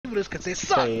do this because they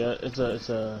suck. Hey, it's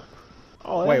a.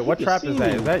 Oh, wait, what trap is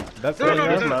that? That's no,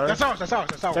 that's ours. That's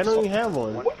ours. They don't even have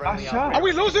one. I shot. Are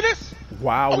we losing this?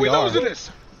 Wow, are we are. losing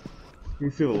this? You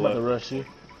see the left. To rush you.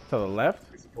 To the left?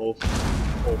 It's pulse. He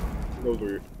knows where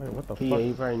you're. Wait, what the Yeah, fuck?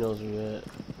 he probably knows where you're at.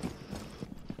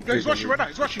 No, he's rushing right now.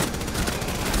 He's rushing.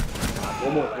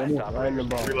 One more. Right in the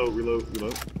ball. Reload.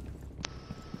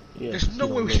 Yeah, There's no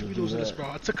way we should be losing this, bro.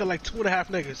 I took her like 2.5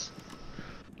 niggas.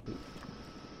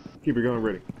 Keep your gun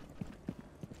ready.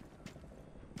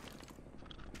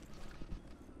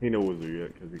 He knows where you're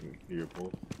at because he can hear your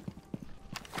pulse.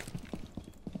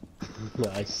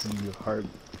 I see your heart.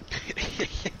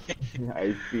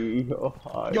 I see your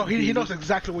heart. Yo, he knows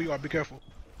exactly where you are. Be careful.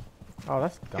 Oh,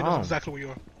 that's He knows dumb. exactly where you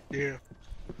are. Yeah.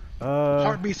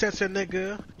 Heartbeat sensor,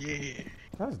 nigga. Yeah.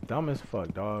 That's dumb as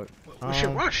fuck, dog. We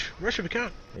should rush. Rush if we can.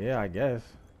 Yeah, I guess.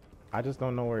 I just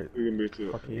don't know where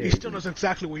fuck he He is. still knows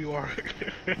exactly where you are.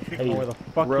 Hey, where the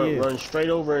fuck he is. Run straight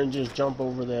over and just jump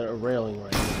over that railing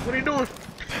right now. What are you doing?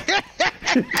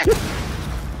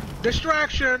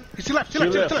 Distraction. See left.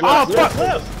 Left. Oh,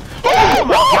 fuck! Oh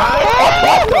my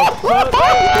god! What the fuck?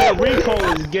 That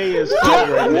recoil is gay as fuck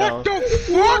right now. What the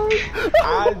fuck?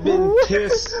 I've been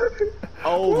pissed.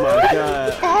 Oh my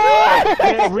god.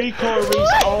 That recoil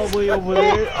reached all the way over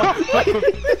there.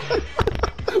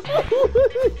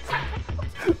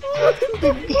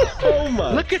 Oh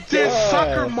my. Look at this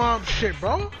soccer mom shit,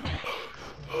 bro.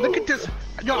 Look at this.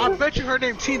 Yo, I bet you her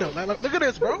name Tina. Like, look at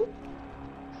this, bro.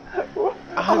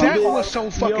 That was so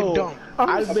fucking dumb.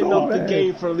 I've been off the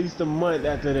game for at least a month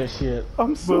after that shit.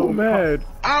 I'm so mad.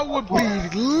 I would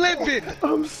be livid.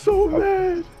 I'm so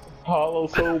mad. Hollow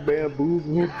so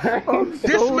bamboozled.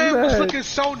 This man was looking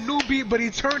so newbie, but he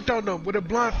turned on them with a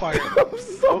blind fire. I'm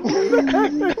so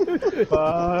mad.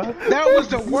 That was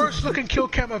the worst looking kill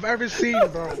cam I've ever seen,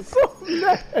 bro. I'm so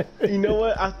mad. You know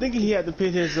what? I think he had to put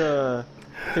his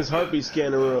heartbeat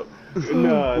scanner up.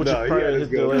 No, Which is probably his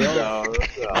delay.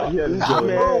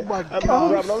 Oh my god.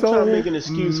 I'm trying to make an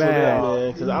excuse for that,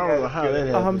 man, because I don't know how that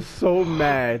happened. I'm so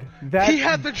mad. He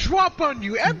had the drop on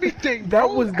you, everything, bro.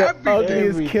 That was the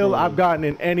ugliest kill Everything. I've gotten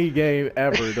in any game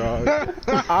ever, dog.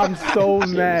 I'm so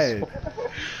mad.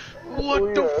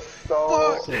 What the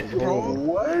fuck, bro?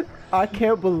 What? I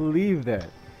can't believe that.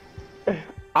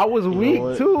 I was weak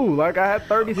what? too. Like I had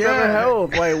 37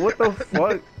 health. Like what the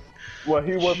fuck? Well,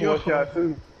 he was one shot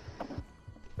too.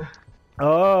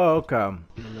 Oh, okay.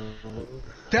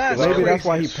 That's Maybe that's crazy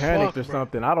why he as panicked fuck, or bro.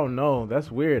 something. I don't know.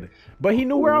 That's weird. But he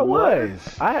knew where I was.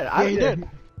 Yeah, he did.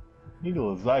 He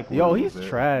knew exactly. Yo, where he he's was at.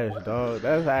 trash, dog.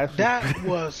 That's actually. That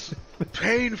was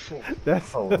painful.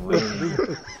 That's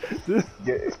Hilarious.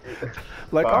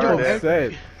 like Fire I'm that.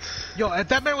 upset. Yo, if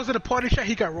that man was in a party shot,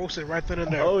 he got roasted right then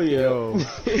and there. Oh yeah. Yo.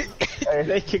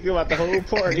 They kicked him out the whole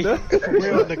party. For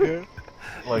real, nigga.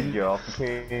 Like, get off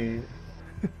the team.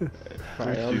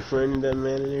 Probably unfriending that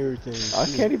man and everything. I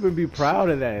can't even be proud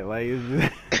of that. Like,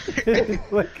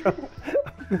 it's like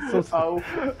so,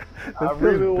 I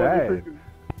really want to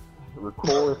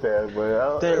record that,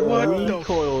 but That What the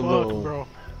recoil, fuck, though. bro?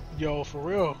 Yo, for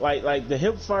real. Like the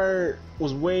hip fire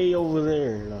was way over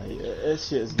there. Like that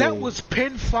shit's That gay. was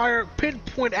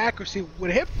pinpoint accuracy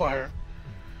with hip fire.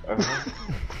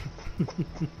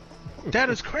 That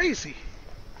is crazy.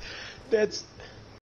 That's